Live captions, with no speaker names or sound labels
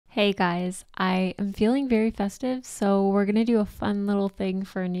Hey guys, I am feeling very festive, so we're going to do a fun little thing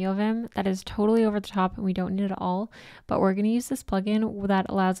for Neovim that is totally over the top and we don't need it all, but we're going to use this plugin that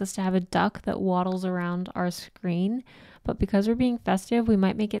allows us to have a duck that waddles around our screen, but because we're being festive, we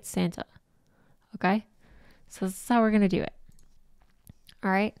might make it Santa, okay? So this is how we're going to do it.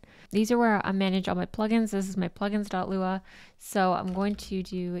 All right, these are where I manage all my plugins. This is my plugins.lua. So I'm going to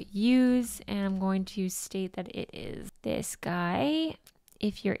do use and I'm going to state that it is this guy.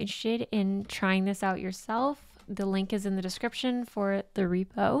 If you're interested in trying this out yourself, the link is in the description for the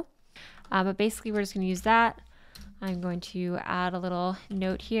repo. But basically we're just going to use that. I'm going to add a little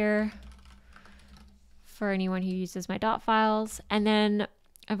note here for anyone who uses my dot files. And then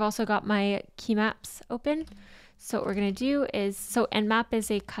I've also got my key maps open. So what we're going to do is, so nmap is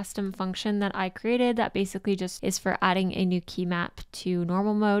a custom function that I created that basically just is for adding a new key map to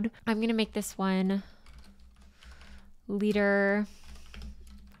normal mode. I'm going to make this one leader.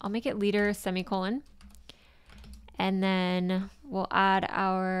 I'll make it leader semicolon. And then we'll add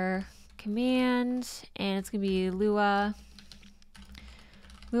our command and it's going to be lua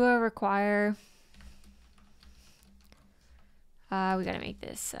require. We got to make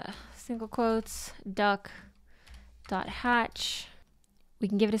this single quotes duck dot hatch. We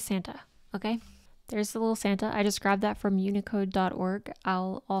can give it a Santa. Okay, there's the little Santa. I just grabbed that from unicode.org.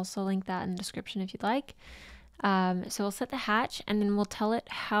 I'll also link that in the description if you'd like. So we'll set the hatch and then we'll tell it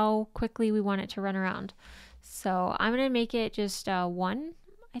how quickly we want it to run around. So I'm going to make it just 1,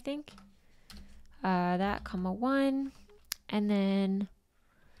 I think. That comma 1. And then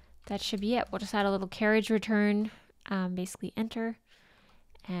that should be it. We'll just add a little carriage return, basically enter.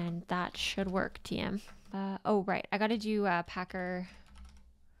 And that should work, TM. Oh, right. I got to do packer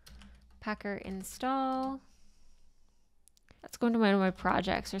install. Let's go into one of my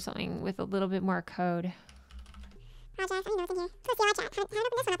projects or something with a little bit more code. Project, let me know what's in here. So let's see, haven't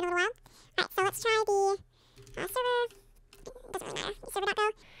opened this one up in a little while. Alright, so let's try the server. Doesn't really matter. Server.go.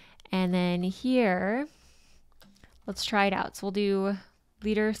 And then here, let's try it out. So we'll do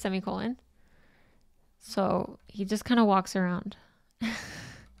leader semicolon. So he just kind of walks around.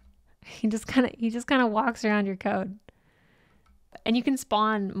 He just kind of walks around your code. And you can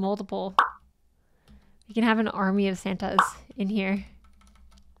spawn multiple. You can have an army of Santas in here.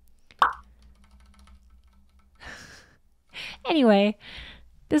 Anyway,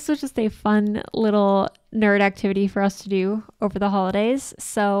 this was just a fun little nerd activity for us to do over the holidays.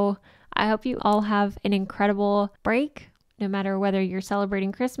 So I hope you all have an incredible break, no matter whether you're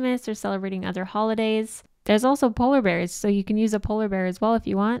celebrating Christmas or celebrating other holidays. There's also polar bears, so you can use a polar bear as well if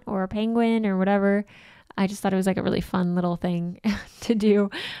you want, or a penguin or whatever. I just thought it was like a really fun little thing to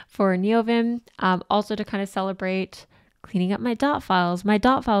do for Neovim. Also to kind of celebrate cleaning up my dot files. My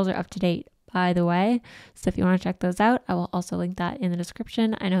dot files are up to date, by the way. So if you want to check those out, I will also link that in the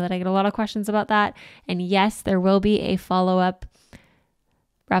description. I know that I get a lot of questions about that. And yes, there will be a follow-up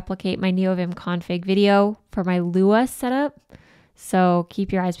replicate my Neovim config video for my Lua setup. So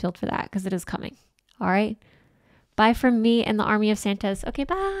keep your eyes peeled for that because it is coming. All right. Bye from me and the army of Santas. Okay,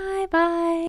 bye.